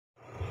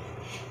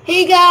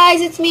Hey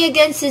guys, it's me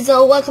again,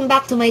 Sizzle. Welcome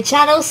back to my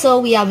channel.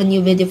 So we have a new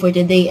video for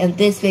today, and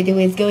this video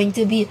is going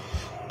to be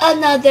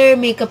another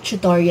makeup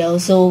tutorial.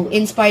 So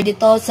inspired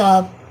ito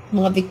sa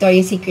mga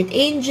Victoria's Secret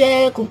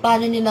Angel, kung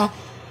paano nila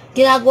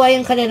ginagawa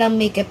yung kanilang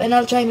makeup, and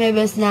I'll try my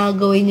best na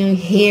gawin yung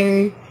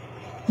hair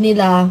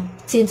nila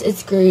since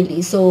it's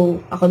curly. So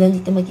ako na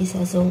dito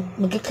mag-isa, so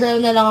magka-curl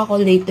na lang ako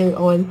later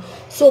on.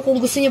 So kung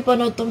gusto niyo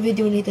panood tong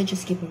video nito,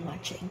 just keep on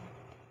watching.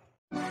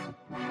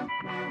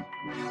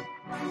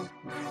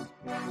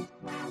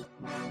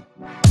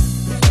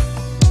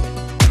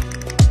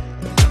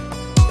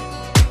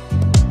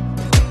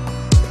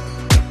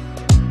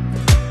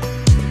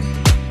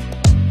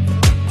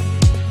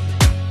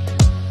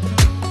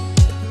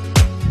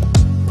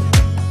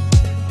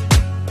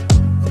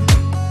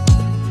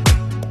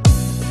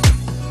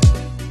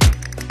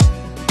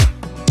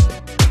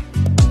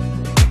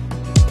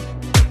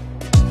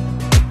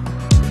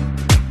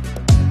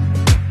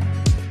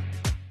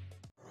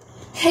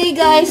 Hey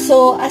guys,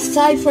 so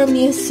aside from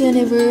Miss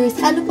Universe,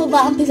 ano pa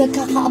ba ang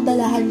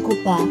pinagkakaabalahan ko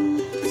pa?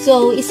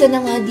 So, isa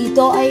na nga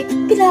dito ay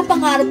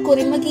pinapangarap ko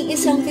rin maging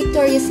isang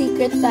Victoria's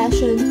Secret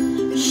fashion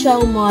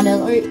show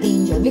model or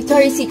angel.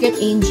 Victoria's Secret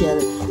Angel.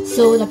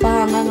 So,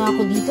 napahanga nga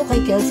ako dito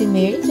kay Kelsey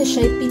Mary na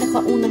siya ay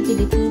pinakaunang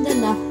Pilipina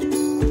na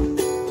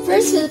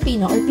first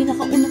Filipino or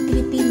pinakaunang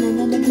Pilipina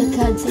na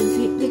naglakad sa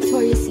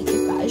Victoria's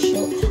Secret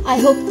fashion show.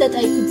 I hope that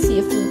I could see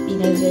a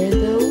Filipina there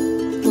though.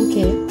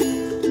 Okay.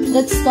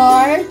 Let's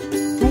start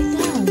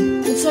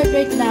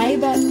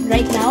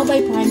right now by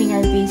priming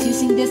our face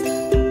using this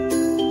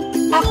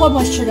Aqua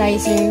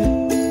Moisturizer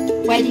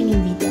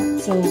Whitening Vita.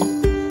 So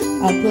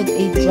I'll put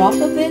a drop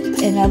of it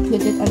and I'll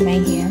put it on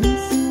my hands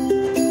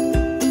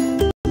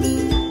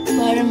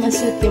para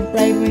masut yung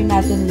primer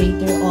natin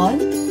later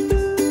on.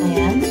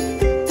 Ayan.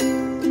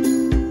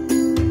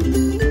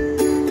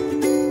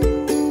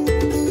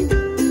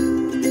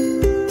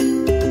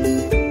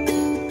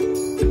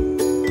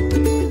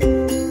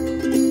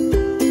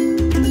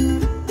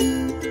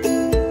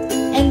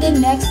 The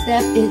next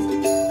step is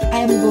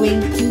I am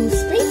going to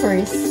spray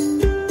first.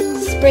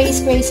 Spray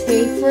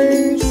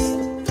first.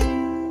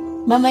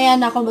 Mamaya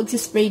na ako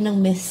magsispray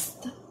ng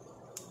mist.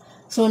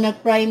 So,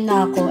 nag-prime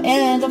na ako.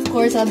 And, of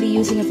course, I'll be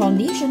using a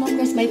foundation. Of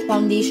course, my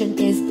foundation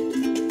is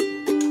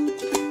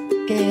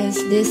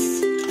this,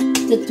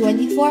 the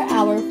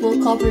 24-hour full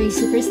coverage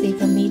Super Stay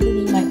from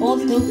Maybelline, my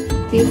all-time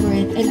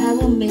favorite. And I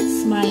will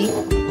mix my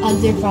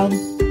other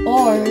foundation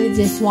or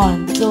this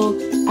one. So,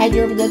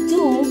 either of the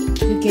two,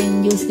 you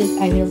can use this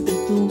either of the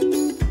two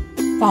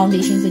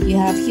foundations that you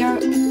have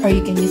here, or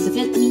you can use the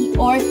Fit Me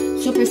or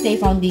Super Stay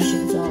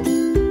foundation. So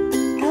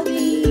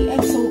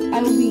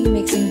I will be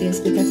mixing this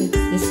because it's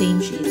the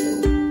same shade. So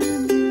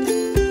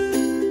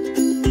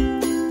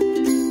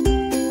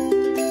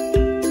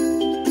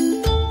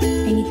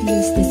I need to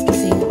use this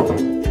kasi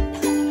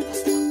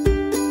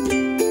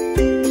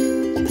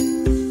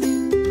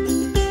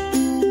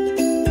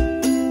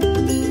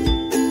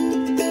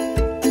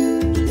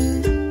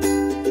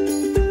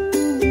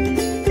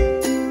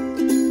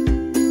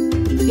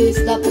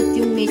dapat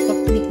yung makeup,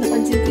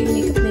 napansin ko yung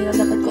makeup nila,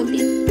 dapat konti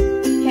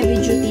heavy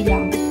duty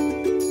lang.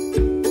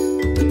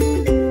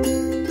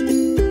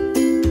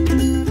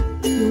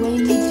 Do I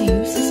need to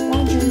use a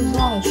sponge or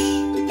brush?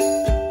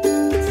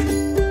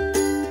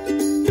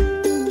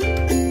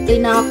 Tay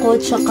na ako,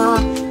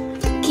 tsaka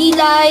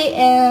kilay,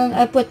 and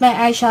I put my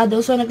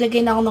eyeshadow. So,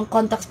 naglagay na ako ng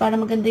contacts para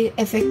maganda yung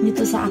effect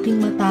nito sa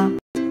aking mata.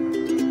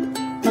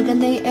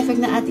 Maganda yung effect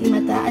na ating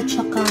mata, at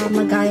tsaka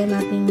magaya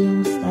natin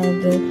yung style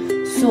there.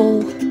 So,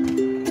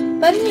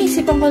 parang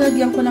naisipan ko,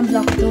 lagyan ko ng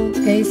black to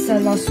guys sa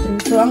Lost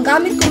Truth. So, ang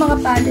gamit ko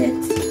mga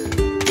palettes,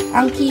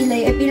 ang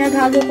kilay, ay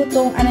pinaghalo ko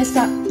tong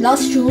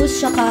Lost Truth,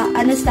 saka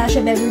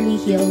Anastasia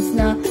Beverly Hills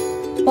na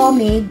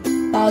pomade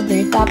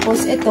powder.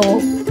 Tapos,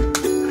 itong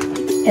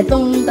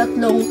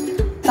tatlong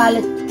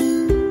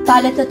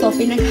palette na to,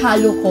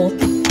 pinaghalo ko.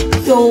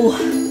 So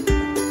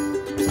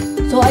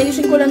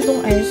ayusin ko lang tong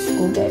eyes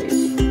ko, guys.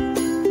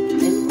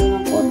 Ayan ko na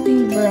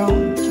konting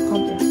brown,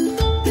 tsaka black.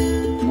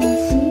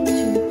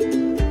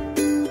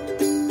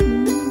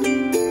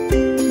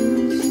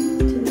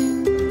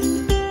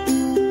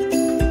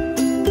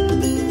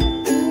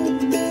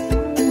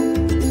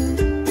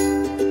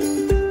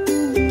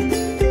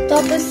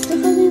 Tapos,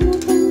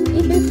 nakalimutan,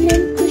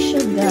 i-blend ko siya,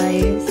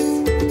 guys.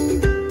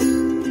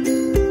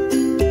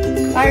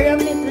 Para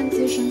may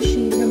transition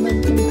shade naman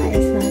itong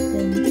eyes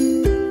natin.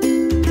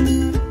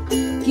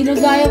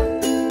 Ginagaya,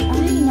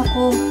 ay,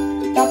 nako.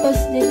 Tapos,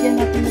 lagyan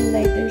natin ng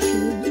lighter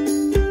shade.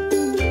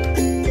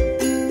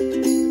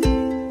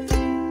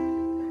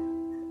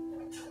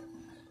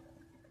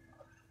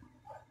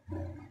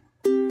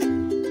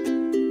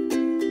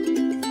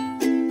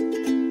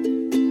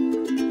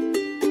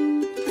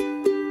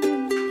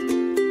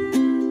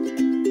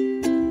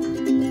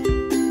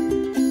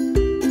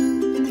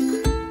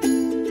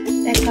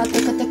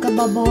 Teka,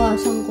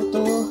 babawasan ko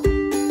to.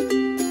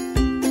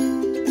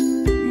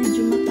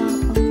 Medyo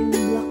matapang yung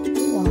black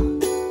ko, ah.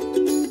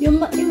 Yung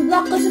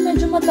black kasi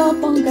medyo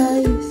matapang,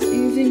 guys.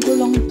 Ayusin ko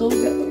lang to,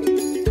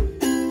 guys.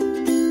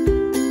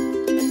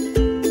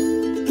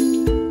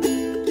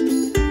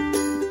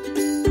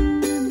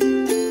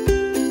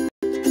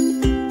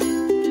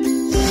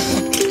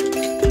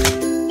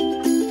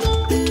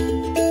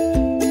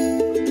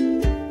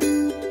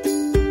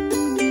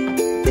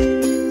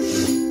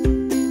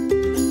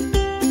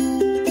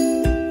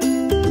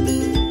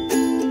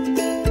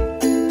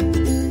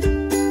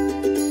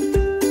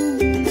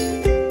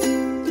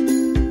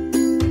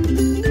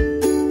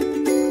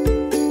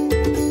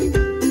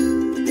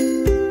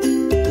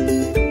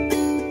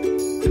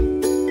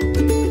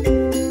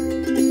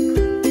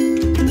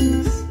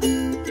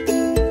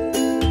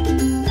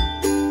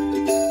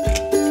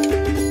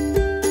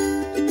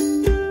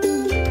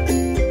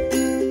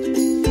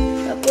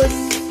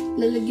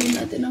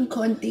 natin ng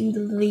konting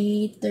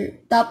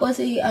glitter.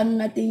 Tapos, i-ano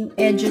natin yung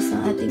edges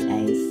ng ating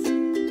eyes.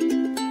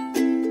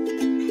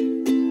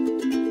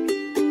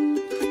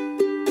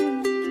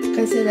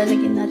 Kasi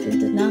lalagyan natin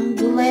ito ng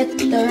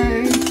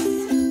glitters.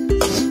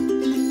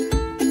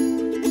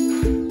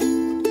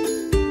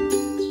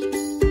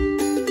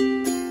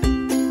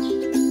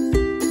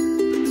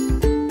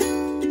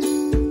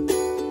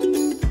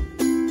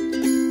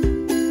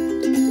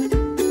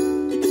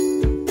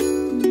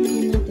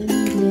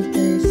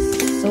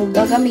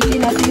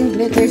 Gagamitin natin yung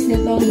glitters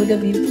nito, Huda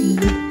Beauty.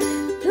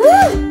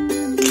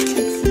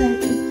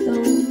 Excited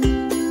though.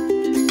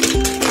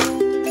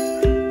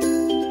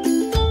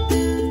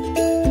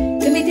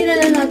 Gamitin na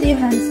lang natin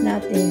yung hands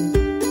natin.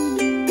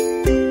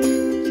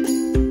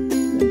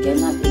 Lagyan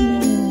natin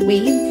yung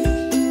wave.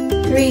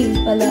 Crave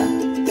pala.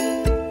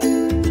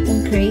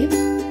 Yung crave.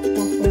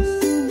 Tapos,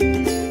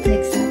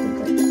 mix natin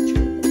ko.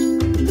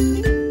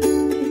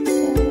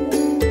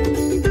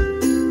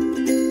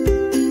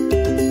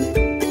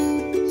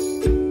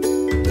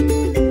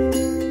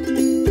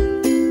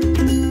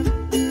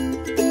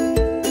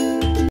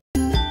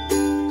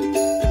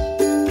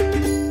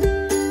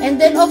 And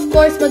then, of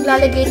course,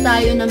 maglalagay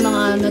tayo ng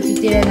mga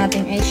natitira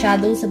nating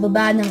eyeshadow sa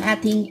baba ng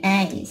ating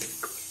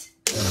eyes.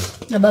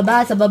 Sa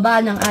baba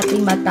ng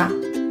ating mata.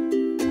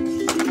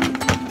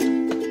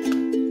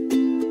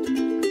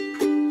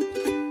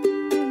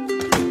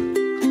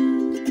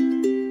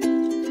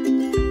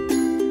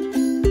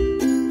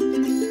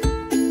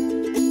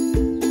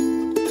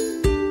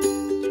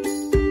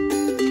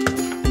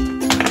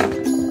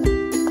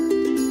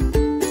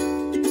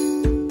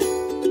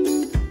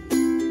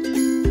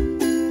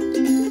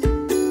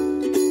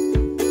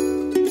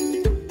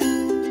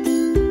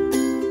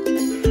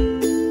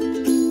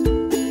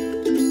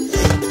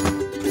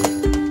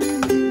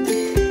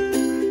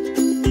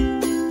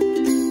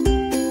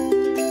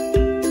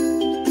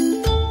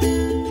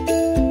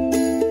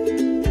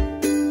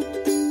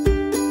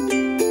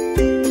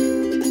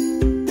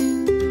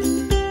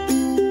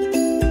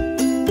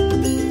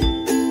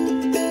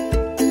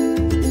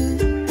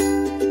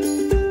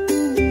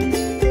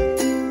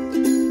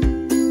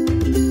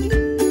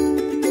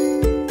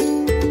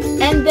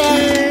 And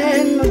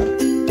then,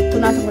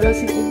 punasan ko lang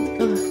si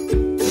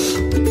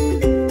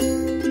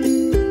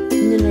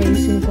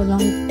Nilaisin ko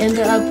lang. And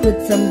then, I'll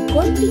put some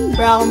konting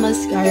brown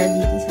mascara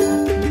dito sa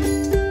akin.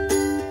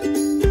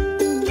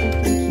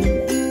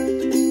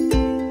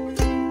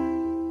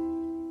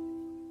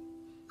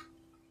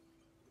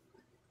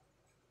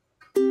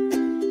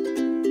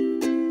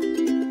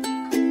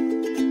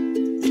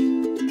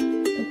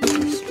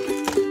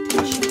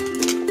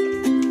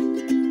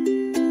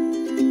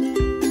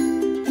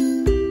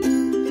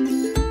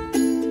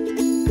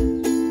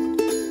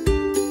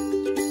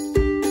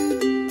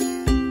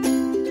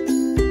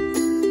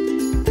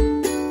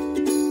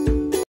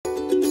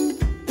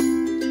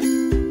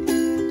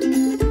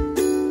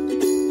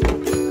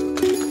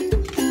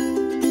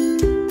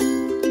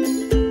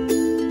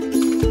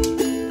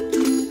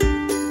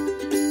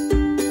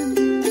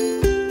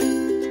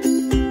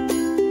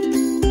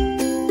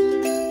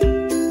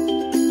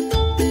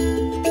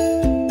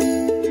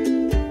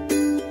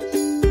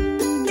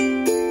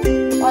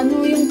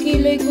 Ano yung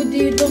kilay ko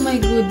dito? My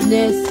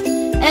goodness.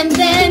 And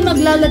then,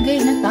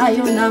 maglalagay na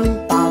tayo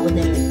ng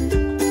powder.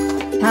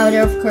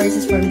 Powder, of course,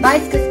 is from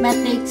Vice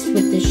Cosmetics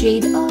with the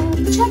shade of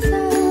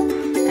Chessa.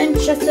 I'm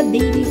Chessa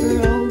Baby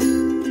Girl.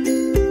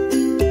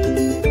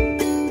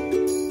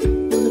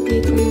 Nalagay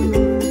ko yung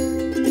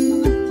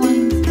mga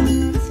points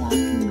sa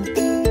aking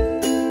mata.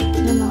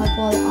 Yung mga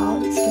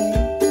fallouts,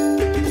 kaya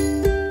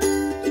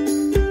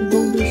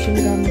ibang blush yung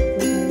gamit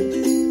ko, guys.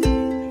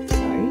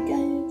 Sorry,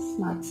 guys.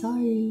 Not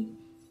sorry.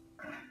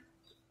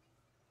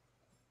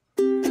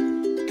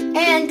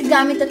 And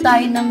gamit na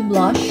tayo ng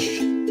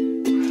blush.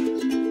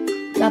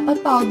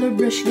 Dapat powder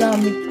brush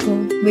gamit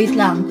ko. Wait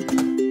lang.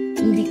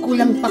 Hindi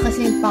kulang pa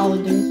kasi yung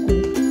powder ko.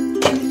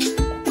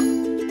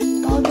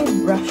 Powder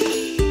brush.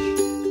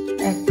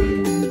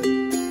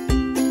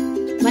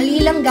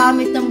 Mali lang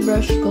gamit ng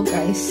brush ko,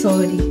 guys.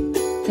 Sorry.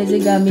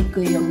 Kasi gamit ko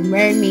yung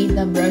mermaid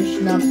na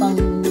brush na pang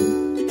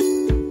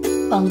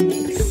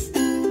mix.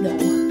 No.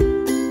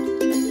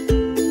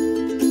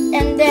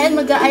 And then,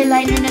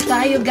 mag-eyeliner na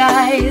tayo,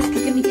 guys.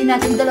 Gagamitin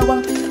natin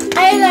dalawang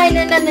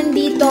eyeliner na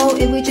nandito,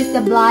 which is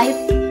the Blythe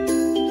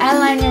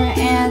eyeliner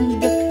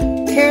and the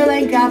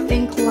Caroline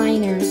Graphing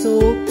liner. So,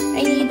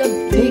 I need a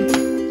big,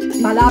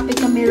 malapit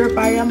na mirror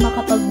para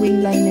makapag-wing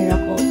liner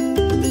ako.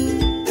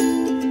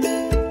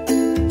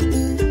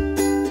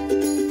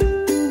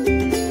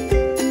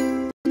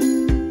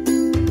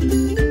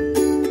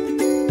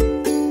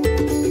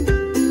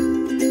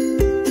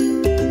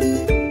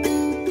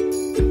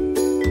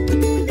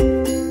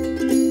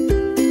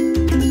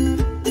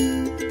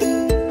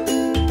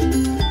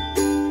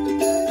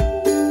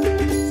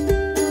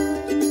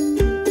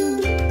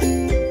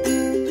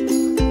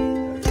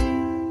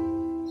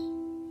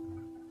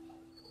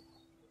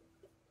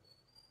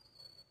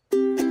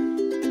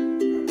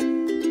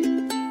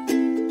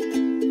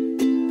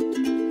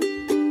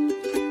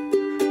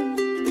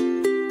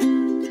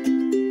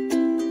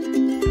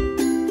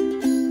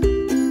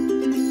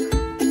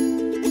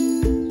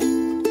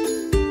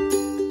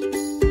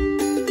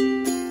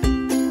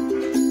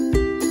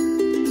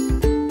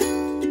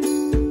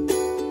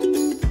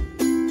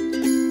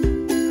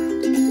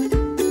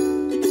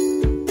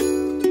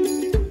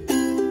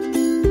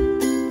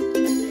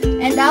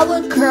 I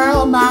will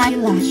curl my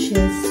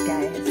lashes,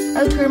 guys.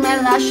 I'll curl my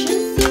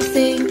lashes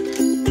using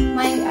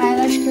my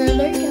eyelash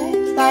curler,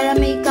 guys. Para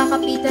may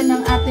kakapitan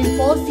ng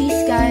ating falsies,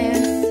 guys.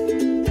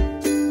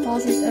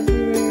 Falsies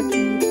everywhere,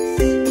 please.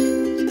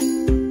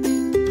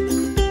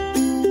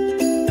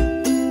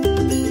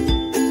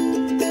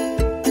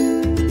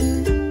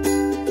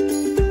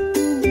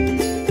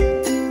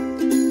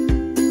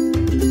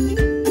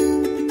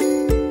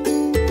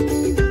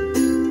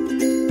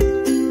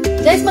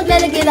 Guys,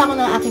 maglalagay lang ako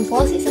ng aking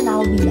falsies na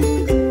ako bilang.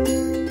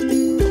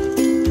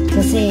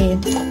 Kasi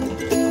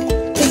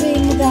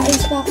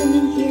mag-aayos pa ako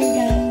ng hair,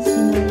 guys.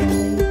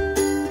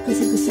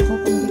 Kasi gusto ko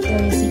kung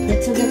Victoria's Secret.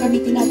 So,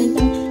 gagamitin natin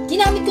itong,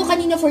 ginamit ko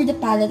kanina for the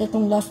palette,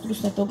 itong lustrous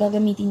na to.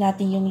 Gagamitin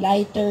natin yung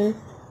lighter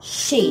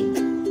shade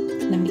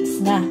na mix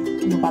na.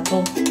 Ano ba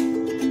to?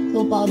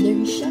 Low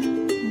powdery siya.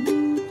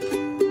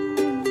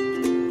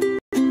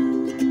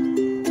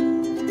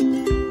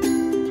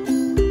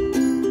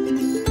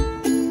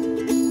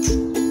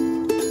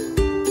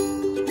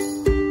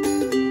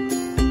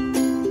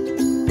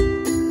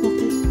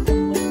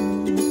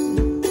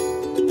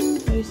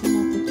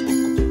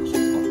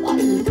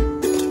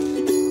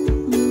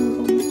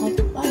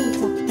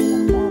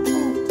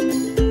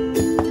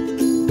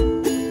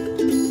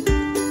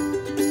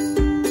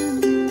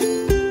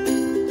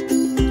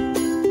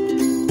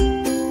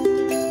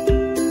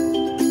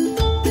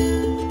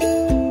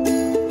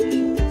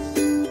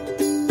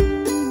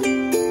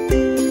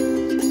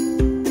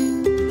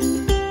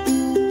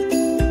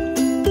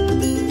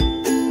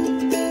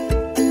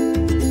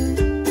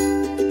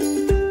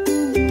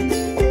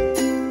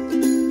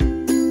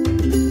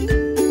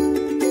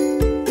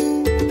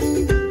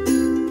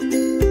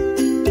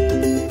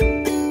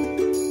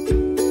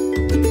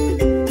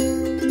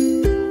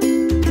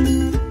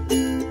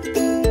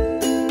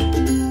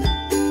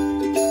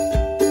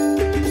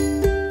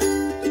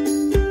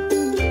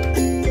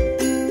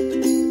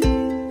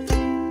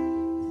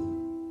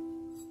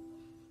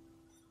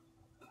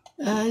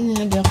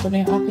 Nilagyan ko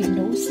na yung aking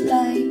nose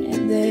line,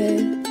 and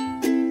then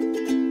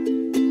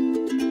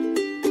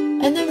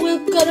we're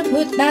gonna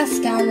put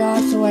mascara.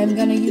 So I'm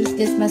gonna use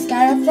this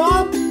mascara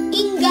from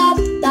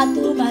Ingap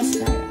Tattoo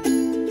Mascara.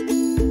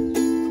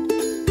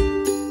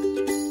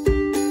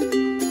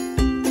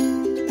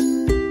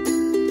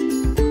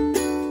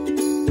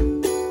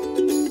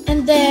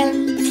 And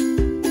then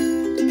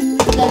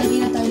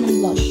lalagyan na tayo ng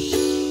blush.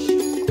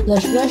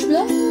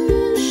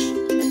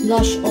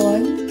 Blush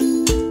on.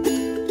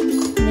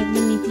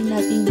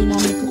 Natin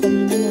ginamit ko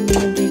kanina na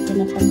nilagay ko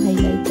na pang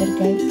highlighter,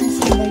 guys.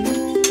 Nasa ba yun?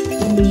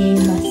 Yung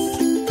Niemas.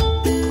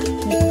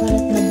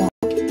 Nagkalat na ba?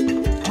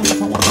 Ang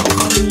kalat na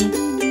kami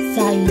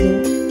Sayo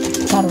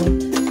Parot.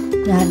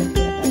 Nahanap ko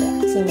na pala.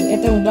 So,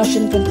 ito yung blush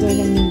and contour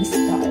ng Mini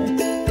Star.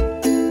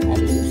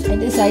 I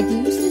decided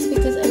to use this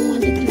because I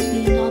wanted to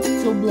be not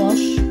so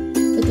blush.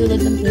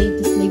 Katulad ng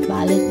Play to Slay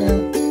palette na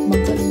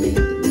magkaroon na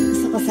yun.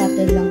 Isa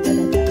kasatel lang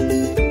talaga.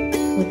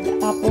 With the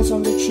apples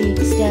on the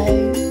cheeks,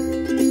 guys.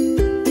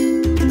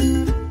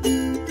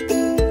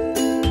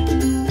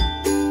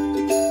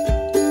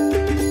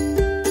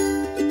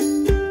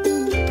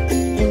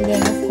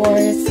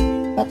 Course,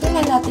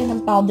 patungan natin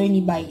ng powder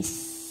ni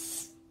Vice.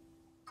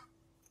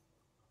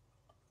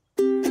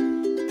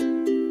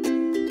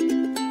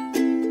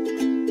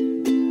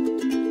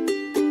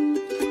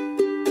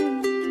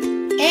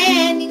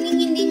 And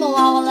hindi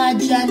mawawala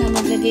dyan na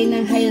maglagay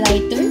ng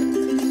highlighter.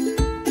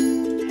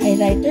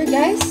 Highlighter,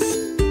 guys.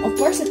 Of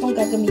course, itong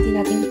gagamitin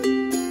natin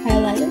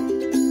highlighter.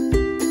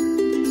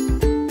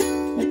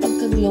 May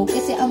pagka-glow.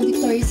 Kasi ang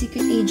Victoria's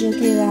Secret Agent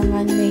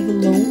kailangan may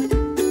glow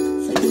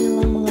sa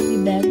kanilang mga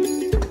bibeg.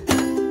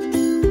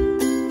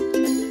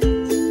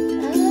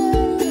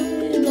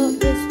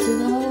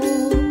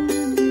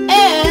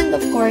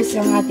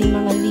 Yung ating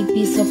mga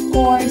lippies, of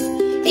course.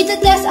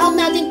 Ita-test out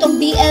natin itong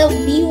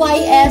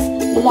BYS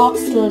Lock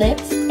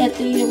Lips.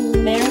 Ito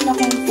yung meron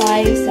akong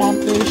 5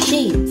 sampler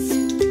shades.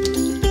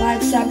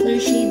 5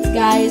 sampler shades,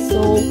 guys.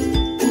 So,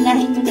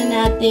 unahin muna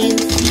natin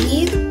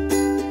si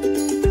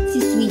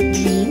Sweet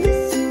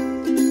Dreams.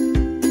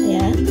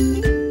 Ayan.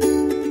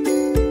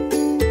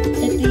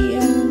 Ito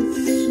yung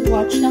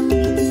swatch ng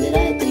lips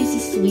nila. Ito yung si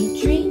Sweet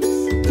Dreams.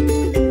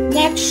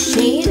 Next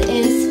shade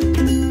is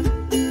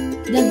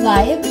The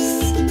Vibes.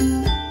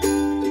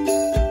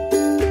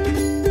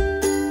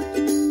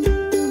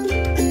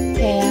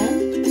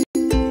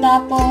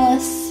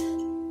 Tapos,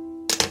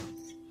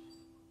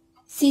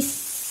 si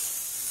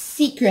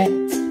Secret.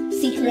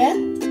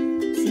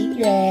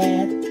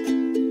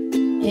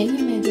 Yan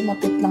yung medyo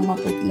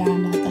maputla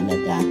na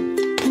talaga.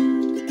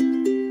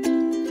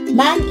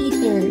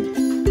 Man-Eater.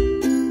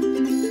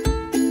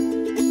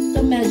 Ito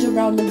medyo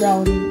brown na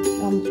brown.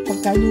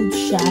 Pagka-nude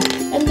siya.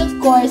 And of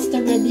course,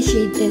 the ready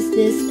shade is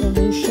this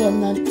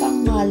Illusion na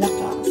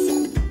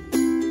pangmalakasan.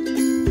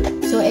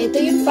 So, ito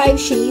yung 5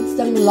 shades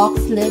ng Lock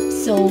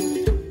Lips. So,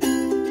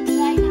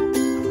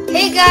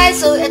 hey guys!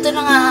 So, ito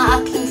na nga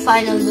ang aking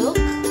final look.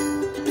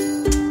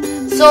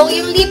 So,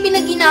 yung lippy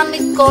na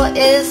ginamit ko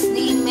is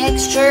the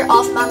mixture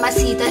of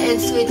Mamacita and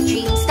Sweet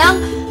Dreams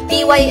ng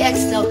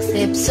PYX look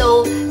clip.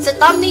 So, sa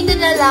thumbnail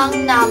na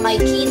lang na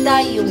may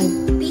kita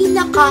yung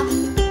pinaka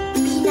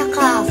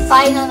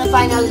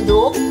final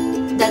look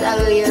that I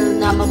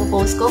will na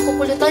mapopost ko.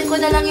 Kukulutan ko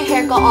na lang yung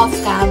hair ko off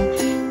cam.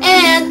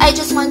 And I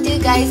just want to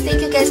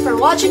thank you guys for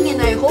watching,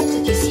 and I hope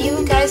that you see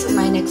you guys on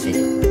my next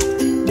video.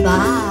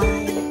 Bye!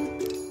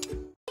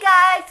 Hey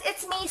guys,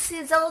 it's me,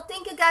 Sizzle.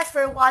 Thank you guys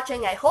for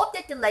watching. I hope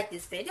that you like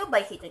this video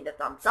by hitting the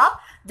thumbs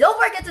up. Don't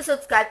forget to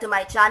subscribe to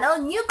my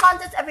channel. New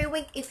contents every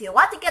week. If you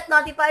want to get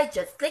notified,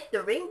 just click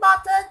the ring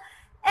button.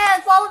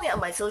 And follow me on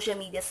my social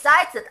media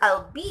sites that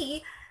I'll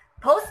be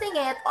posting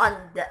it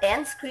on the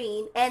end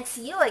screen. And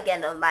see you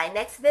again on my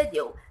next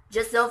video.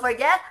 Just don't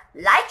forget,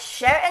 like,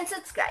 share, and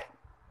subscribe.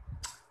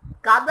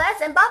 God bless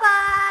and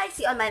bye-bye!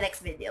 See you on my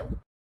next video.